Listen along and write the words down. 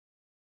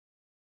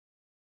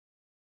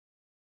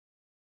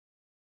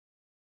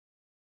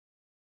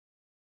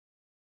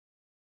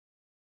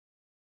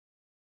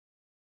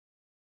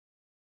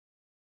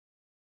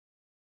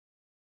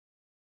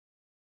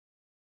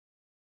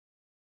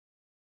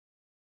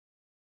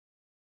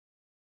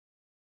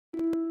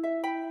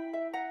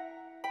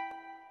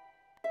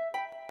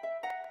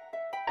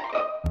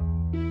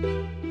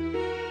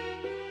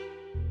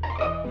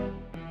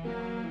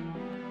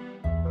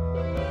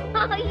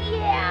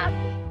Yeah!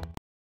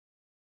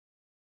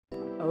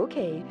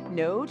 Okay,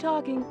 no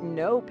talking,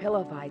 no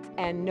pillow fights,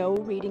 and no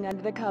reading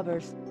under the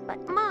covers.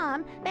 But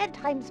Mom,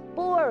 bedtime's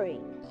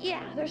boring.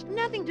 Yeah, there's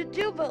nothing to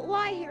do but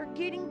lie here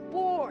getting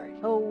bored.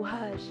 Oh,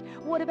 hush.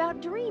 What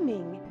about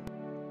dreaming?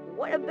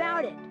 What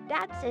about it?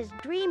 Dad says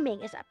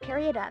dreaming is a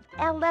period of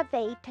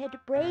elevated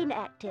brain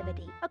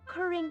activity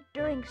occurring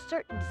during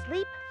certain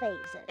sleep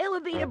phases.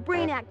 Elevated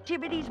brain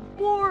activity's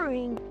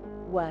boring.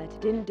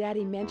 What, didn't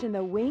Daddy mention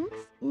the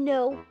Winks?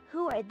 No,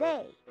 who are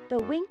they? The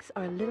Winks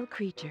are little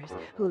creatures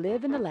who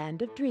live in the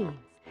land of dreams.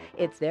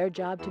 It's their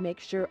job to make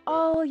sure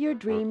all your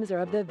dreams are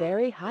of the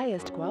very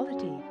highest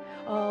quality.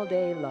 All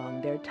day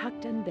long, they're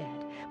tucked in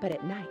bed, but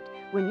at night,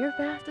 when you're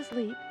fast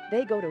asleep,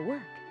 they go to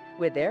work.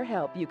 With their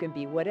help, you can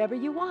be whatever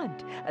you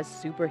want. A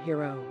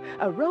superhero,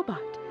 a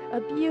robot,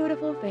 a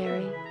beautiful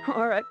fairy,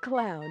 or a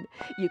clown.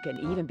 You can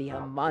even be a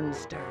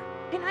monster.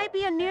 Can I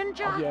be a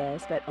ninja?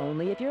 Yes, but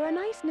only if you're a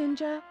nice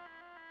ninja.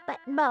 But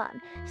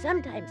Mom,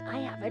 sometimes I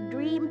have a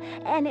dream,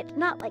 and it's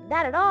not like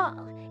that at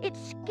all.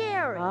 It's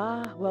scary.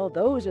 Ah, well,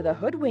 those are the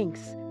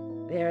hoodwinks.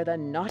 They're the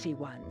naughty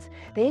ones.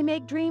 They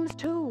make dreams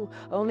too,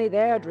 only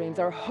their dreams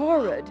are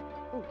horrid.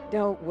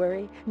 Don't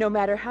worry, no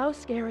matter how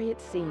scary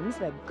it seems,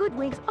 the good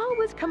winks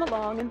always come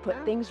along and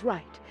put things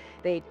right.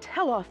 They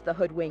tell off the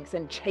hoodwinks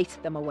and chase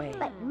them away.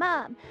 But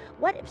Mom,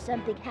 what if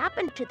something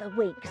happened to the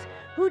Winks?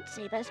 Who'd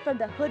save us from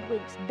the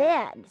hoodwinks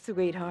then?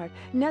 Sweetheart,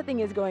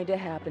 nothing is going to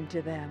happen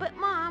to them. But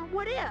Mom,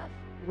 what if?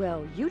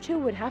 Well, you two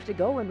would have to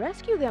go and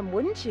rescue them,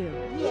 wouldn't you?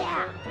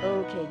 Yeah.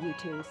 Okay, you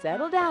two,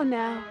 settle down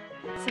now.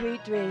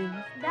 Sweet dreams.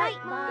 Night,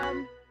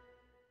 Mom.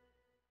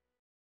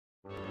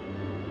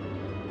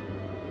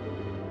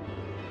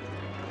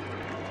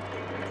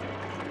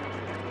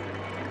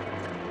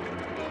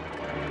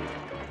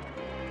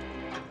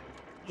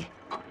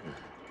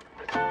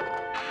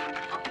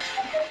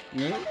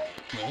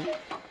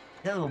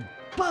 Oh,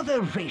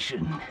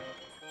 botheration!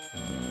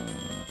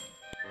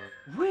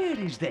 Where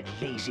is that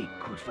lazy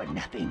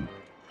good-for-nothing?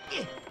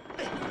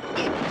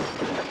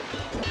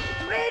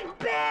 Red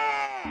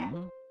Bear!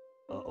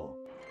 Uh-oh.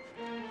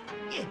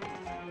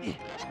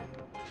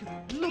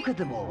 Look at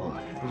them all,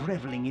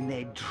 reveling in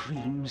their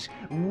dreams,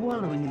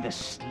 wallowing in the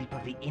sleep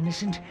of the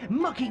innocent,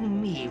 mocking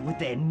me with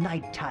their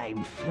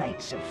nighttime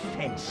flights of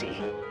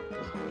fancy.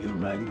 You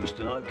rang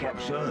Mr.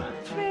 Nightcap, sir?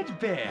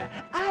 Threadbare,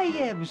 I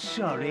am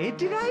sorry.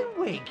 Did I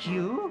wake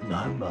you?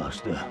 No,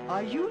 master.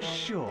 Are you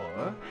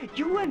sure?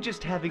 You weren't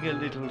just having a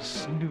little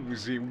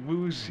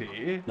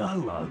snoozy-woozy?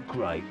 No, a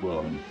great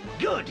one.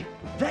 Good!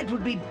 That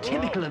would be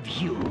typical of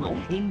you,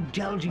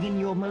 indulging in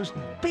your most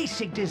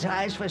basic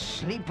desires for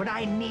sleep when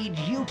I need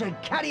you to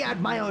carry out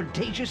my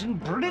audacious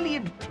and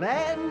brilliant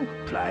plan.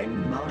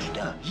 Plan,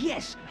 master?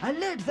 Yes,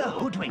 alert the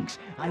hoodwinks.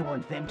 I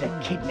want them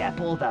to kidnap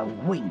all the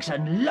winks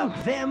and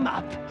lock them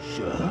up.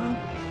 Sir?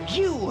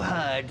 You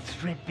heard,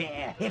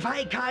 Threadbare. If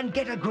I can't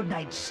get a good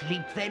night's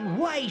sleep, then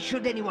why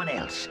should anyone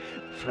else?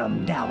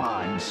 From now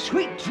on,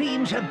 sweet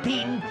dreams have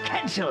been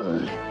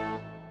cancelled.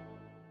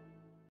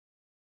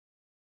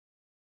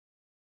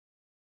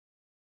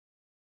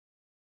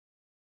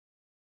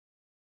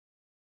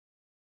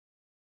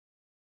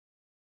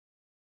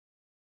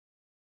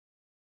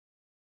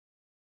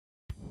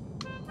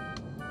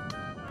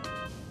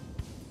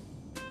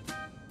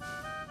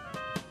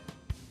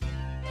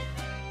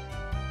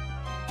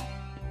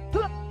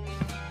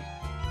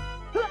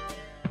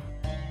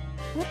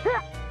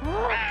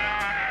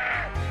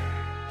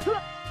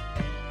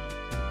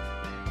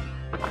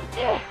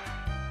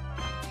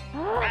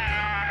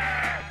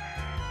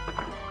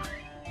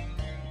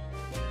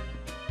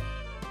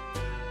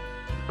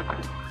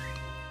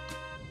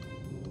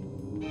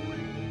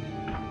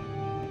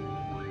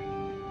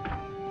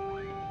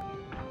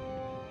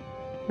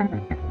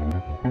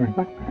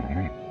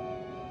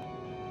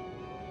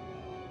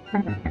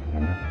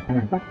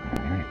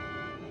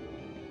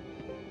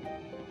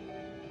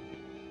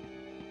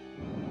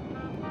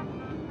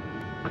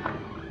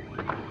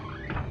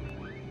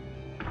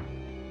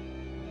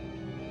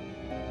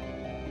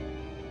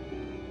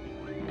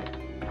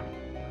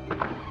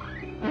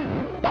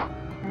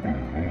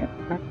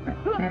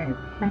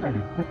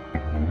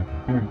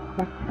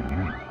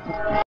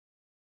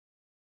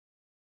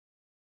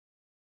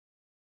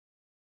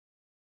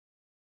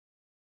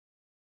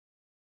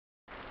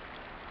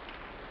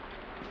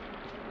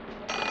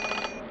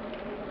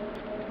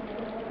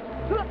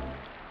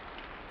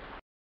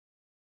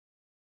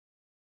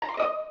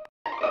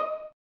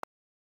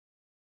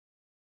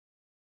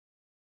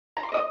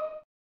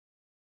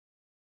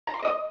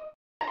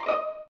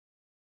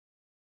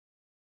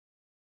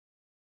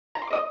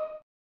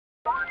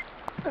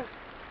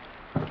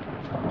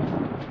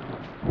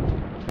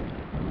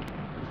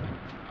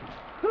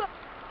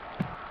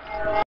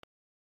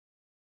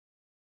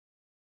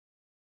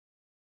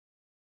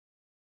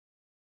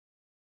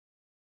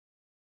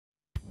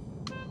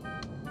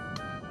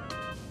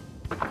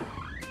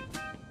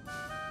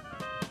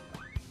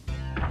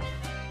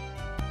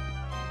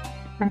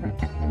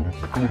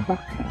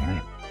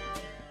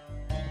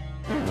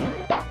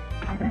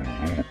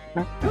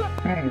 Huh?